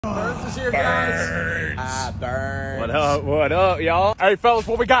Burns here, guys. Burns. What up, y'all? Hey, fellas,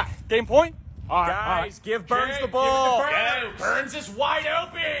 what we got? Game point? All right, guys, give Burns the ball. Yo, Burns is wide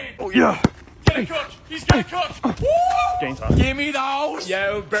open. Oh, yeah. Get a cook. He's got a cook. Woo! Game time. Give me those.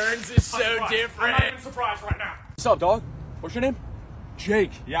 Yo, Burns is so different. I'm even surprised right now. What's up, dog? What's your name?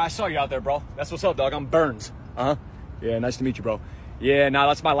 Jake. Yeah, I saw you out there, bro. That's what's up, dog. I'm Burns. Uh-huh. Yeah, nice to meet you, bro. Yeah, nah,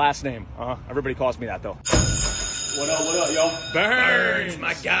 that's my last name. Uh-huh. Everybody calls me that, though. What up, yo? Burns,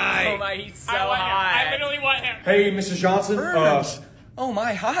 my guy. Oh, my, he's so high. I literally want him. Hey, Mrs. Johnson. Burns. Oh,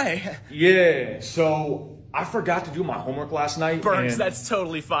 my, hi. Yeah, so I forgot to do my homework last night. Burns, that's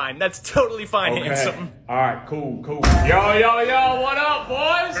totally fine. That's totally fine, okay. handsome. All right, cool. Yo, what up,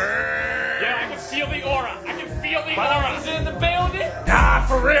 boys? Yeah, I can feel the aura. I can feel the aura. He's in the building. Nah,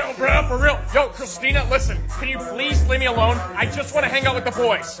 for real, bro, for real. Yo, Christina, listen, can you please leave me alone? I just want to hang out with the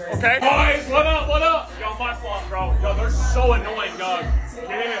boys, okay? Boys, what up? Yo, my fault, bro. Yo, they're so annoying, dog.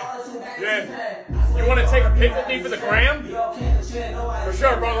 Yeah. You want to take a pic with me for the gram? For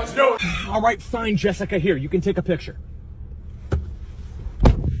sure, bro, let's do it. All right, fine, Jessica. Here, you can take a picture.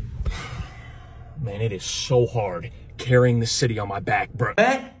 Man, it is so hard carrying the city on my back, bro.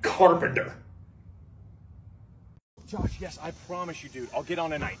 Matt Carpenter. Josh, yes, I promise you, dude. I'll get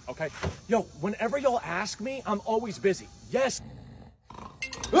on tonight, okay? Yo, whenever y'all ask me, I'm always busy. Yes.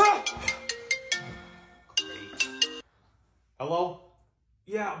 Ah! Hello?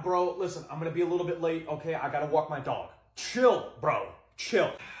 Yeah, bro, listen, I'm gonna be a little bit late, okay? I gotta walk my dog. Chill, bro. Chill.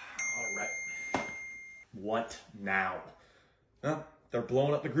 All right. What now? Huh? They're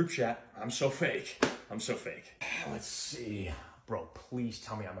blowing up the group chat. I'm so fake. Let's see. Bro, please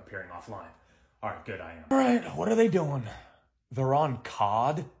tell me I'm appearing offline. All right, good, I am. All right, what are they doing? They're on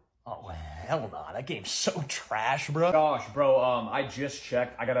COD? Oh, hell no. That game's so trash, bro. Gosh, bro, I just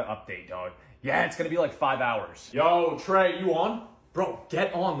checked. I got an update, dog. Yeah, it's gonna be like 5 hours. Yo, Trey, you on? Bro,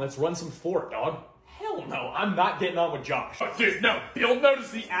 get on. Let's run some Fort, dog. Hell no, I'm not getting on with Josh. Oh, dude, no, build mode is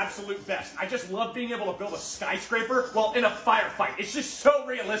the absolute best. I just love being able to build a skyscraper while in a firefight. It's just so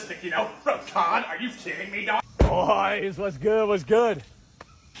realistic, you know? Bro, COD, are you kidding me, dog? Boys, what's good?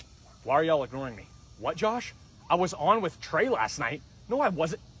 Why are y'all ignoring me? What, Josh? I was on with Trey last night. No, I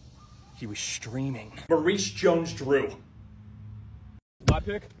wasn't. He was streaming. Maurice Jones-Drew. My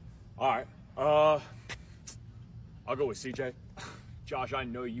pick? All right. I'll go with CJ. Josh, I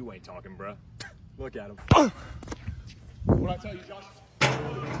know you ain't talking, bruh. Look at him. What'd I tell you, Josh?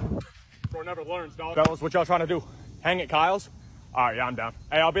 Bro never learns, dog. Fellas, what y'all trying to do? Hang at Kyle's? All right, yeah, I'm down.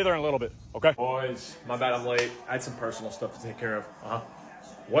 Hey, I'll be there in a little bit, okay? Boys, my bad I'm late. I had some personal stuff to take care of.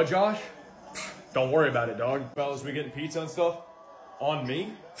 What, Josh? Don't worry about it, dog. Fellas, we getting pizza and stuff? On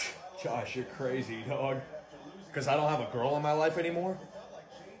me? Josh, you're crazy, dog. Because I don't have a girl in my life anymore?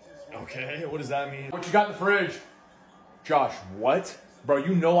 Okay, what does that mean? What you got in the fridge? Josh, what? Bro,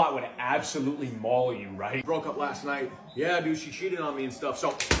 you know I would absolutely maul you, right? Broke up last night. Yeah, dude, she cheated on me and stuff,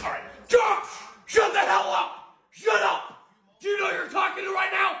 so... All right. Josh! Shut the hell up! Shut up! Do you know who you're talking to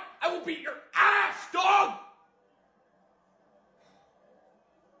right now? I will beat your ass, dog!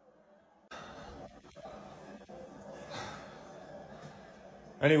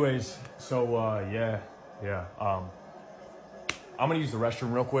 Anyways, so, yeah. I'm gonna use the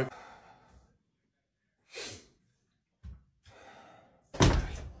restroom real quick.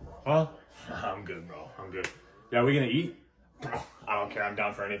 Huh? I'm good, bro. I'm good. Yeah, we gonna eat? Bro, I don't care. I'm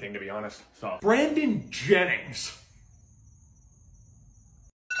down for anything, to be honest. So, Brandon Jennings.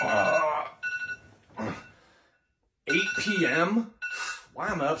 8 p.m.? Why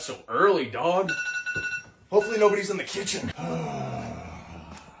am I up so early, dog? Hopefully nobody's in the kitchen.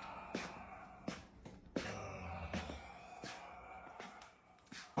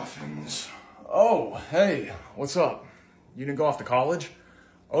 Muffins. Oh, hey, what's up? You didn't go off to college?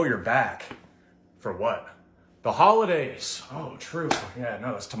 Oh, you're back. For what? The holidays. Oh, true. Yeah,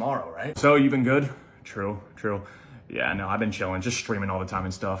 no, it's tomorrow, right? So, you've been good? True. Yeah, no, I've been chilling, just streaming all the time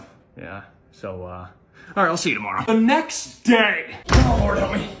and stuff. Yeah, so, all right, I'll see you tomorrow. The next day. Oh, Lord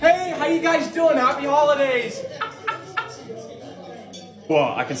help me. Hey, how you guys doing? Happy holidays.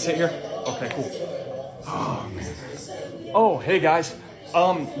 Well, I can sit here? Okay, cool. Oh, man. Oh, hey, guys.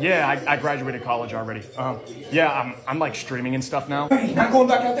 Yeah, I graduated college already. Yeah, I'm like streaming and stuff now. Hey, not going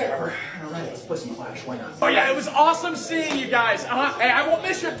back out there. All right, let's play some Clash. Why not? Oh, yeah, it was awesome seeing you guys. Hey, I won't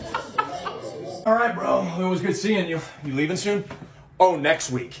miss you. All right, bro. It was good seeing you. You leaving soon? Oh,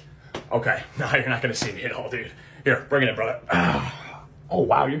 next week. Okay. No, you're not going to see me at all, dude. Here, bring it in, brother. Oh,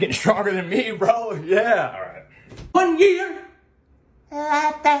 wow. You're getting stronger than me, bro. Yeah. All right. 1 year.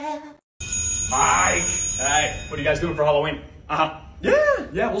 Mike. Hey, what are you guys doing for Halloween?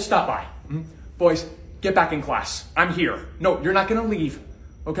 Yeah, we'll stop by. Boys, get back in class. I'm here. No, you're not going to leave.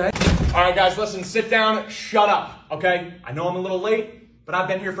 okay? All right, guys, listen, sit down, shut up, okay? I know I'm a little late, but I've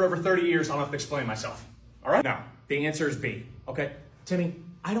been here for over 30 years. I don't have to explain myself, all right? No, the answer is B, okay? Timmy,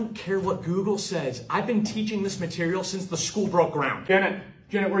 I don't care what Google says. I've been teaching this material since the school broke ground. Janet,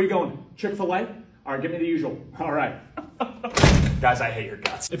 where are you going? Chick-fil-A? All right, give me the usual. All right. Guys, I hate your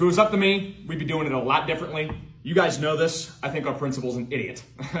guts. If it was up to me, we'd be doing it a lot differently. You guys know this. I think our principal's an idiot,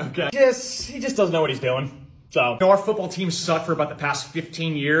 okay? He just doesn't know what he's doing. So, our football team sucked for about the past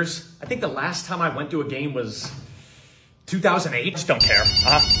 15 years. I think the last time I went to a game was 2008. Just don't care,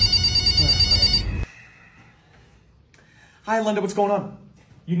 Hi, Linda, what's going on?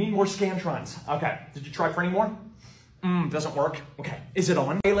 You need more Scantrons. Okay, did you try for any more? Doesn't work. Okay, is it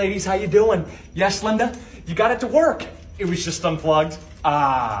on? Hey, ladies, how you doing? Yes, Linda, you got it to work. It was just unplugged.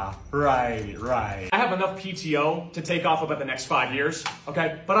 Ah, right. I have enough PTO to take off about the next 5 years,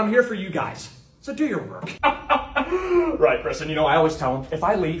 okay? But I'm here for you guys, so do your work. Right, Kristen, you know, I always tell them, if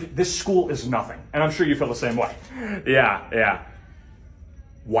I leave, this school is nothing. And I'm sure you feel the same way. Yeah.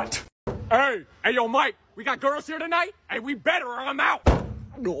 What? Hey, yo, Mike, we got girls here tonight? Hey, we better or I'm out.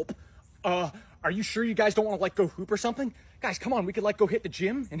 Nope. Are you sure you guys don't want to, like, go hoop or something? Guys, come on, we could, like, go hit the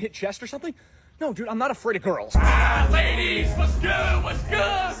gym and hit chest or something? No, dude, I'm not afraid of girls. Ladies, what's good? What's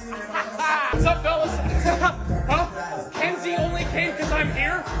up, fellas? Huh? Kenzie only came because I'm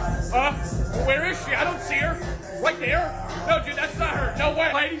here? Where is she? I don't see her. Right there? No, dude, that's not her. No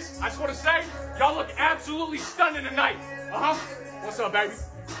way. Ladies, I just want to say, y'all look absolutely stunning tonight. What's up, baby?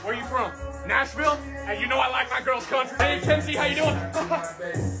 Where you from? Nashville? Hey, you know I like my girls country. Hey, Kenzie, how you doing? I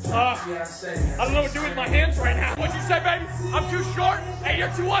don't know what to do with my hands right now. What'd you say, baby? I'm too short? Hey,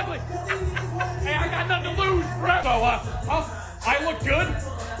 you're too ugly. Hey, I got nothing to lose, bro. So, I look good?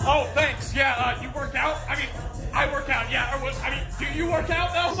 Oh, thanks. Yeah, you work out? I mean, I work out, yeah. Do you work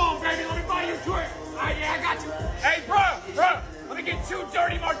out, though? Come on, baby, let me buy you a drink. Yeah, I got you. Hey, bro, let me get 2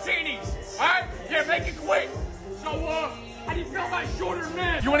 dirty martinis. All right? Yeah, make it quick. So, how do you feel about shorter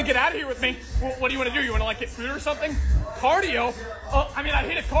men? You want to get out of here with me? Well, what do you want to do? You want to, like, get food or something? Cardio? I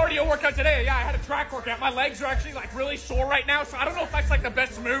hit a cardio workout today. Yeah, I had a track workout. My legs are actually, like, really sore right now, so I don't know if that's, like, the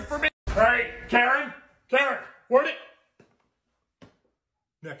best move for me. Hey, Karen, where'd it?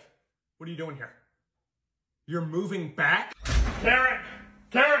 Nick, what are you doing here? You're moving back? Karen,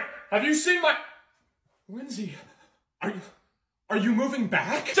 have you seen my... Lindsay, are you moving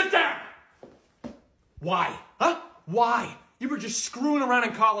back? Sit down! Why? Huh? Why? You were just screwing around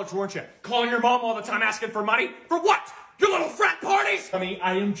in college, weren't you? Calling your mom all the time asking for money? For what? Your little frat parties? Honey,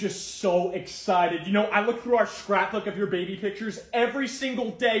 I am just so excited. You know, I look through our scrapbook of your baby pictures every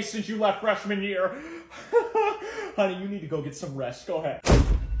single day since you left freshman year. Honey, you need to go get some rest. Go ahead.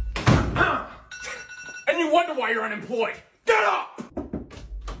 And you wonder why you're unemployed. Get up!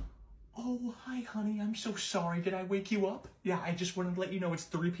 Oh, hi, honey. I'm so sorry. Did I wake you up? Yeah, I just wanted to let you know it's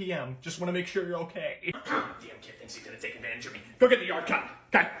 3 p.m. Just want to make sure you're okay. Damn kid thinks he's gonna take advantage of me. Go get the yard cut.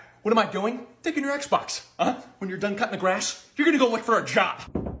 Okay. What am I doing? Taking your Xbox. When you're done cutting the grass, you're gonna go look for a job.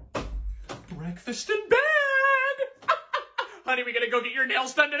 Breakfast in bed! Honey, we gonna go get your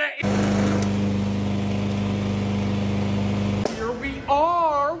nails done today? Here we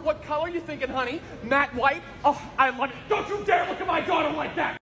are. What color you thinking, honey? Matte white? Oh, I love it. Don't you dare look at my daughter like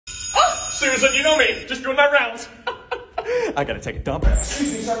that! Susan, you know me. Just doing my rounds. I gotta take a dump.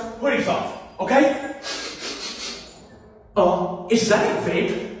 Excuse me, sir. Hoodie's off, okay? Is that a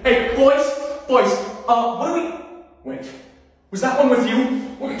vape? Hey, boys, what do we... Wait, was that one with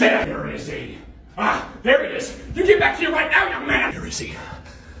you? There is he. There he is. You get back here right now, young man. Where is he?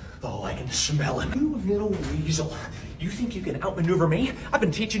 Oh, I can smell him. You little weasel. You think you can outmaneuver me? I've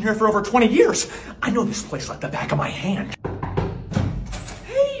been teaching here for over 20 years. I know this place like the back of my hand.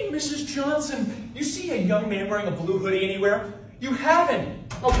 Mrs. Johnson, you see a young man wearing a blue hoodie anywhere? You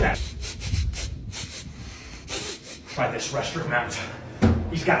haven't. Okay. Try this restroom out.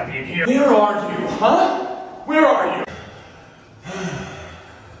 He's gotta be in here. Where are you, huh? Where are you?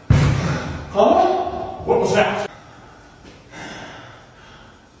 Huh? What was that?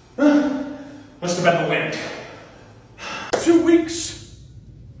 Must have been the wind. 2 weeks.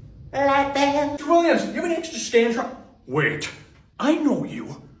 Like that. Mr. Williams, you have an extra Scantron? Wait. I know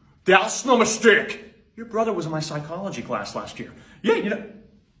you. That's no mistake. Your brother was in my psychology class last year. Yeah, you know...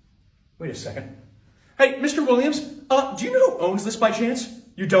 Wait a second. Hey, Mr. Williams, do you know who owns this by chance?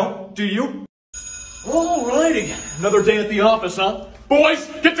 You don't? Do you? Alrighty. Another day at the office, huh? Boys,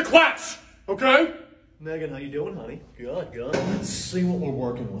 get to class, okay? Megan, how you doing, honey? Good. Let's see what we're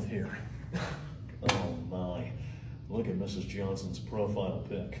working with here. Oh, my. Look at Mrs. Johnson's profile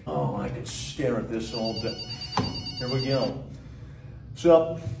pic. Oh, I could stare at this all day. Here we go.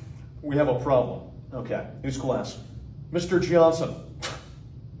 So, we have a problem. Okay, who's class? Mr. Johnson.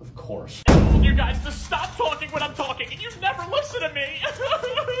 course. I told you guys to stop talking when I'm talking, and you never listen to me.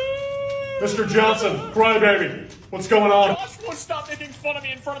 Mr. Johnson, crybaby, what's going on? Josh won't stop making fun of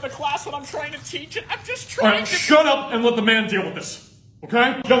me in front of the class when I'm trying to teach it. I'm just All trying right, to- shut up and let the man deal with this,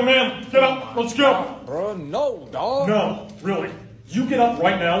 okay? Young man, get up, let's go. Bro, no, dog. No, really. You get up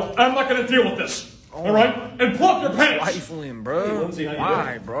right now. I'm not gonna deal with this. All right? And pull up your pants. Trifling, bro. Hey, Lindsay, how you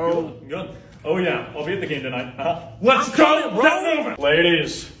Why, doing? bro? Good, good. Oh yeah, I'll be at the game tonight. Let's go, coming, bro. Get moving.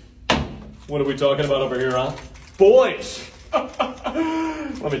 Ladies, what are we talking about over here, huh? Boys.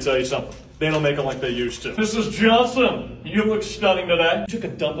 Let me tell you something. They don't make them like they used to. Mrs. Johnson, you look stunning today. You took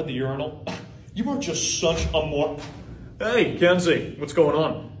a dump in the urinal. You are just such a more... Hey, Kenzie, what's going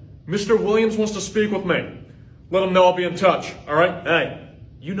on? Mr. Williams wants to speak with me. Let him know I'll be in touch, all right? Hey,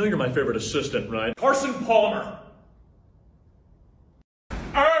 you know you're my favorite assistant, right? Carson Palmer.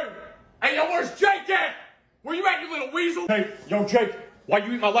 Hey, yo, where's Jake at? Where you at, you little weasel? Hey, yo, Jake, why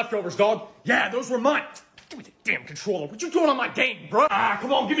you eat my leftovers, dog? Yeah, those were mine. Give me the damn controller. What you doing on my game, bro? Ah,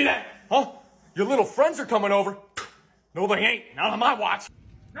 come on, give me that. Huh? Your little friends are coming over. No, they ain't. Not on my watch.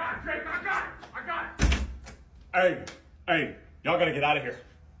 Nah, Jake, I got it. I got it. Hey, y'all gotta get out of here,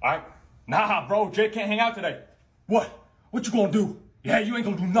 all right? Nah, bro, Jake can't hang out today. What? What you gonna do? Yeah, you ain't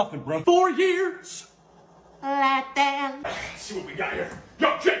gonna do nothing, bro. 4 years. Let's see what we got here.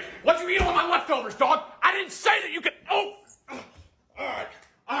 Yo, Jake, what'd you eat all my leftovers, dog? I didn't say that you could. Oh. All right.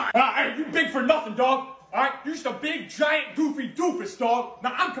 Hey, you big for nothing, dog. All right, you're just a big, giant, goofy doofus, dog.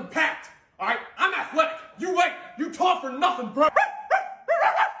 Now, I'm compact, all right? I'm athletic. You ain't. You tall for nothing, bro.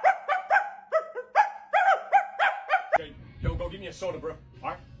 Yo, go give me a soda, bro, all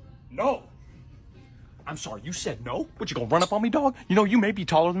right? No. I'm sorry, you said no? What, you gonna run up on me, dog? You know, you may be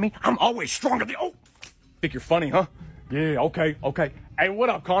taller than me. I'm always stronger than... Oh! Think you're funny, huh? Yeah, okay. Hey, what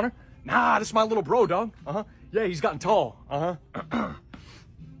up, Connor? Nah, this is my little bro, dog. Yeah, he's gotten tall.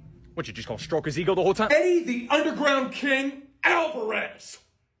 What, you just gonna stroke his ego the whole time? Eddie the Underground King Alvarez!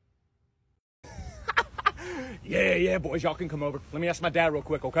 Yeah, boys, y'all can come over. Let me ask my dad real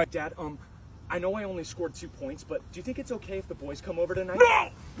quick, okay? Dad, I know I only scored 2 points, but do you think it's okay if the boys come over tonight?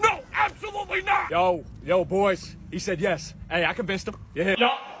 No, absolutely not! Yo, boys. He said yes. Hey, I convinced him. Yeah. Yo,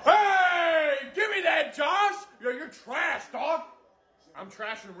 hey, give me that, Josh! Yo, you're trash, dog. I'm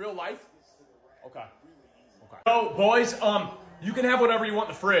trash in real life. Okay. Oh, boys, you can have whatever you want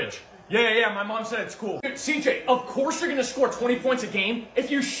in the fridge. Yeah, my mom said it's cool. Dude, CJ, of course you're gonna score 20 points a game if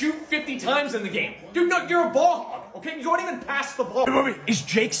you shoot 50 times in the game. Dude, no, you're a ball hog, okay? You don't even pass the ball. Wait. Is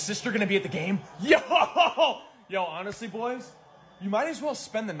Jake's sister gonna be at the game? Yo, honestly, boys, you might as well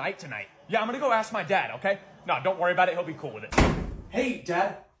spend the night tonight. Yeah, I'm gonna go ask my dad, okay? No, don't worry about it. He'll be cool with it. Hey,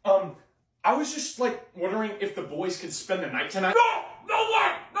 Dad, I was just, wondering if the boys could spend the night tonight. No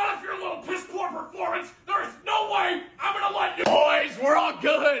way! Not if you're a little piss poor performance. There is no way I'm gonna let you. Boys, we're all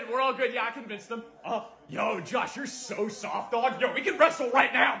good. Yeah, I convinced them. Yo, Josh, you're so soft, dog. Yo, we can wrestle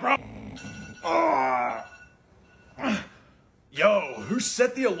right now, bro. Yo, who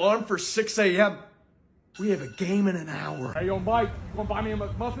set the alarm for 6 a.m.? We have a game in an hour. Hey, yo, Mike, you wanna buy me a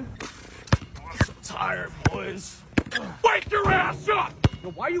McMuffin? I'm so tired, boys. Wake your ass up!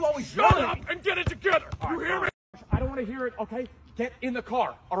 Yo, why are you always Shut yelling? up and get it together. You hear me? I don't want to hear it, okay? Get in the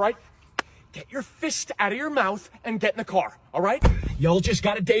car, all right? Get your fist out of your mouth and get in the car, all right? Y'all just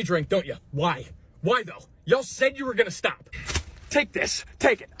got a day drink, don't you? Why? Why, though? Y'all said you were going to stop. Take this.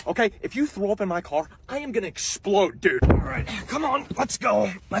 Take it, okay? If you throw up in my car, I am going to explode, dude. All right, come on. Let's go.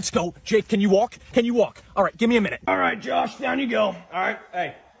 Jake, can you walk? All right, give me a minute. All right, Josh, down you go. All right,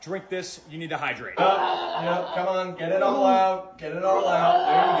 hey, drink this. You need to hydrate. Yep, come on, get it all out. There you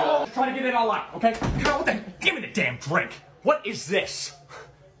go. Try to get it all out, okay? Kyle, what the? Give me the damn drink. What is this?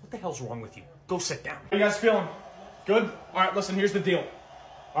 What the hell's wrong with you? Go sit down. How you guys feeling? Good? All right, listen, here's the deal.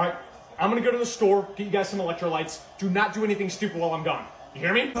 All right, I'm gonna go to the store, get you guys some electrolytes. Do not do anything stupid while I'm gone. You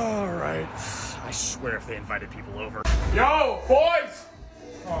hear me? All right. I swear if they invited people over. Yo, boys!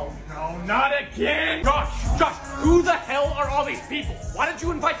 Oh, no, not again! Josh, who the hell are all these people? Why did you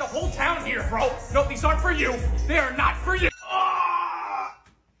invite the whole town here, bro? No, these aren't for you. They are not for you.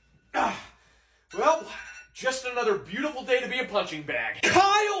 Well, just another beautiful day to be a punching bag.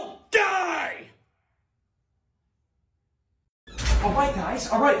 Kyle, die! All right, guys.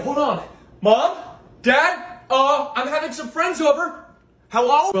 All right, hold on. Mom? Dad? I'm having some friends over.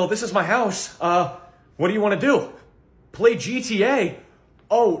 Hello? Well, this is my house. What do you want to do? Play GTA?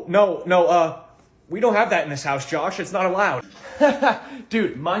 Oh, no, we don't have that in this house, Josh. It's not allowed.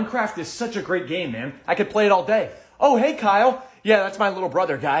 Dude, Minecraft is such a great game, man. I could play it all day. Oh, hey, Kyle. Yeah, that's my little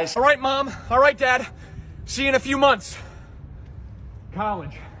brother, guys. All right, Mom. All right, Dad. See you in a few months.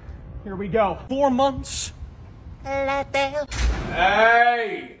 College. Here we go. 4 months. Hey,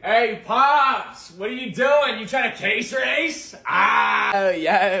 Pops, what are you doing? You trying to case race? Oh,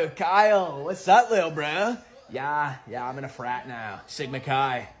 yo, Kyle, what's up, little bro? Yeah, I'm in a frat now. Sigma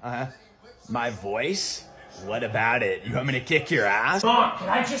Chi. My voice? What about it? You want me to kick your ass? Mom, can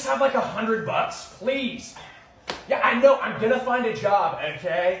I just have like $100, please? Yeah, I know, I'm gonna find a job,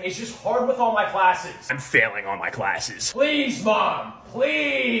 okay? It's just hard with all my classes. I'm failing all my classes. Please, Mom,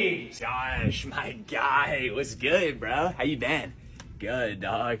 please. Josh, my guy, what's good, bro? How you been? Good,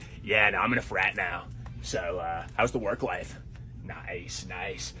 dog. Yeah, no, I'm in a frat now. So, how's the work life? Nice.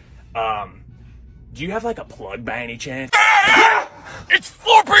 Do you have like a plug by any chance? It's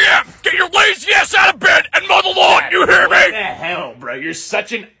 4 p.m. Get your lazy ass out of bed and mow the lawn. You hear me? What the hell, bro? You're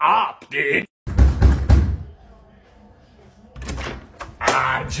such an op, dude.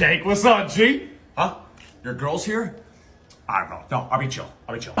 Jake, what's up, G? Huh? Your girl's here? Alright, bro. No, I'll be chill.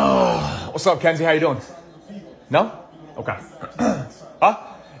 What's up, Kenzie? How you doing? No? Okay. Huh?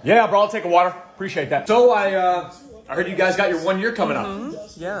 Yeah, bro, I'll take a water. Appreciate that. So, I heard you guys got your 1 year coming up.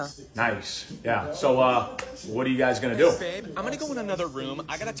 Yeah. Nice. Yeah. So, what are you guys gonna do? Babe, I'm gonna go in another room.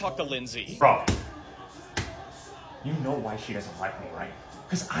 I gotta talk to Lindsay. Bro, you know why she doesn't like me, right?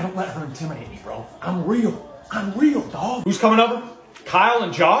 Because I don't let her intimidate me, bro. I'm real, dog. Who's coming over? Kyle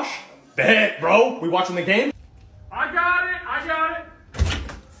and Josh? Bet, bro. We watching the game? I got it.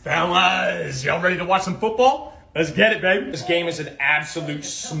 Fellas, y'all ready to watch some football? Let's get it, baby. This game is an absolute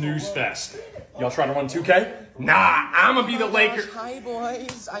snooze fest. Y'all trying to run 2K? Nah, I'm gonna be the Lakers. Hi,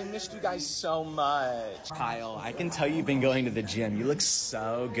 boys. I missed you guys so much. Kyle, I can tell you've been going to the gym. You look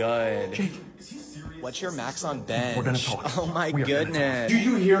so good. Jake, what's your max on bench? we're gonna talk. Oh, my goodness. Do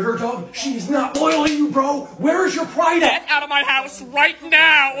you hear her, dog? She is not loyal to you, bro. Where is your pride at? Get out of my house right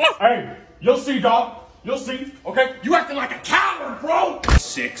now! Hey, you'll see, dog. You'll see, okay? You acting like a coward, bro!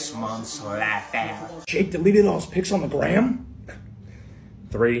 6 months later. Jake deleted all his pics on the gram?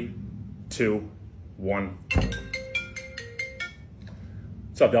 3, 2, 1.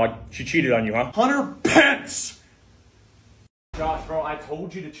 What's up, dog? She cheated on you, huh? Hunter Pence! Josh, bro, I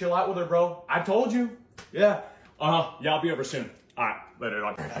told you to chill out with her, bro. I told you. Yeah. Yeah, I'll be over soon. Alright, later,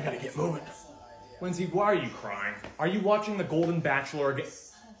 dog. I gotta get moving. Lindsay, why are you crying? Are you watching The Golden Bachelor again?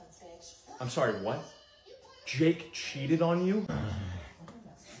 I'm sorry, what? Jake cheated on you?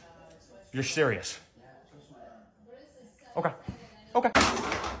 You're serious? Okay.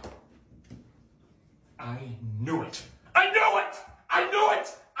 I knew it.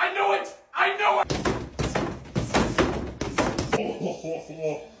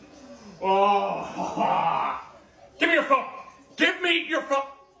 Oh. Give me your phone.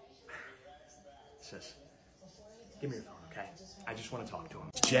 Sis, give me your phone, okay? I just want to talk to him.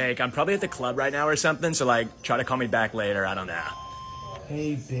 Jake, I'm probably at the club right now or something, so like, try to call me back later. I don't know.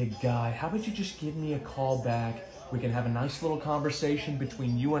 Hey, big guy, how about you just give me a call back? We can have a nice little conversation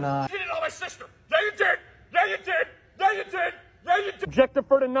between you and I. You cheated on my sister! Yeah, you did! Objective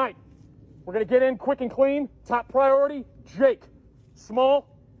for tonight. We're gonna get in quick and clean. Top priority, Jake. Small,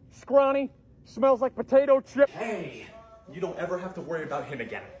 scrawny, smells like potato chip. Hey, you don't ever have to worry about him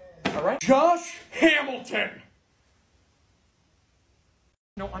again, all right? Josh Hamilton!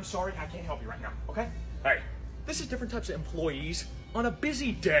 No, I'm sorry, I can't help you right now, okay? Hey, this is different types of employees on a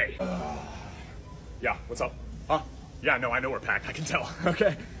busy day. Yeah, what's up? Huh? Yeah, no, I know we're packed. I can tell.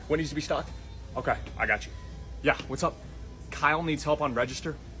 Okay. What needs to be stocked? Okay, I got you. Yeah, what's up? Kyle needs help on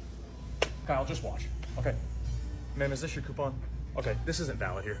register. Kyle, just watch. Okay. Ma'am, is this your coupon? Okay, this isn't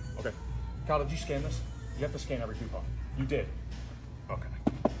valid here. Okay. Kyle, did you scan this? You have to scan every coupon. You did. Okay.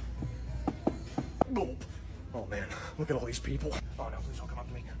 Gulp. Oh, man. Look at all these people. Oh, no, please don't come up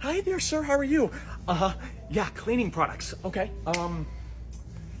to me. Hi there, sir. How are you? Yeah, cleaning products. Okay.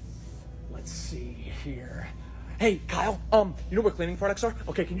 Let's see here. Hey, Kyle, you know what cleaning products are?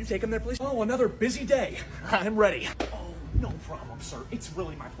 Okay, can you take them there, please? Oh, another busy day. I'm ready. Oh, no problem, sir. It's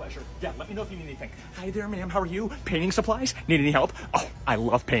really my pleasure. Yeah, let me know if you need anything. Hi there, ma'am. How are you? Painting supplies? Need any help? Oh, I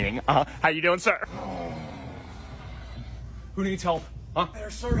love painting. How you doing, sir? Who needs help? Huh? There,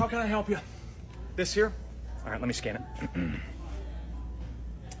 sir. How can I help you? This here? All right, let me scan it.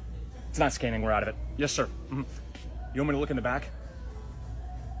 It's not scanning. We're out of it. Yes, sir. You want me to look in the back?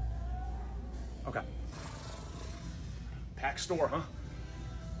 Okay. Pack store, huh?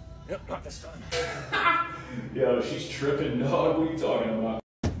 Yep, not this time. Yo, she's tripping, dog. What are you talking about?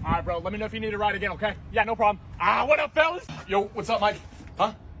 All right, bro. Let me know if you need a ride again, okay? Yeah, no problem. What up, fellas? Yo, what's up, Mike?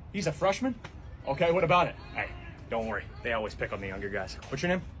 Huh? He's a freshman? Okay, what about it? Hey, don't worry. They always pick on the younger guys. What's your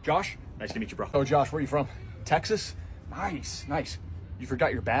name? Josh? Nice to meet you, bro. Oh, Josh, where are you from? Texas? Nice, nice. You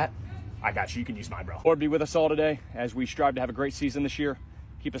forgot your bat? I got you. You can use mine, bro. Lord be with us all today as we strive to have a great season this year.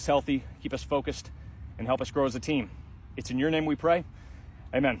 Keep us healthy, keep us focused, and help us grow as a team. It's in your name we pray.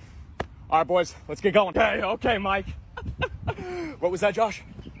 Amen. All right, boys, let's get going. Okay, Mike. What was that, Josh?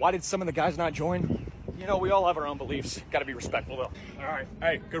 Why did some of the guys not join? You know, we all have our own beliefs. Gotta be respectful, though. All right.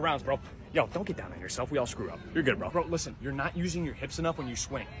 Hey, good rounds, bro. Yo, don't get down on yourself. We all screw up. You're good, bro. Bro, listen, you're not using your hips enough when you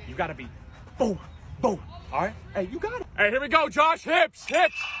swing. You gotta be boom, boom. All right? Hey, you got it. Hey, here we go, Josh. Hips,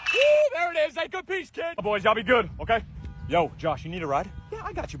 hips. Woo, there it is. Hey, good piece, kid. Oh, boys, y'all be good, okay? Yo, Josh, you need a ride? Yeah,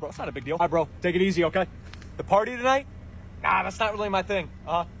 I got you, bro. It's not a big deal. All right, bro, take it easy, okay? The party tonight? Nah, that's not really my thing.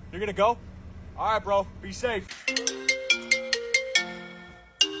 You're gonna go? All right, bro. Be safe.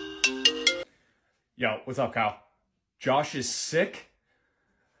 Yo, what's up, Kyle? Josh is sick?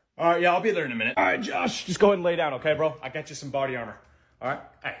 All right, yeah, I'll be there in a minute. All right, Josh, just go ahead and lay down, okay, bro? I got you some body armor. All right?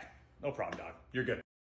 Hey, no problem, dog. You're good.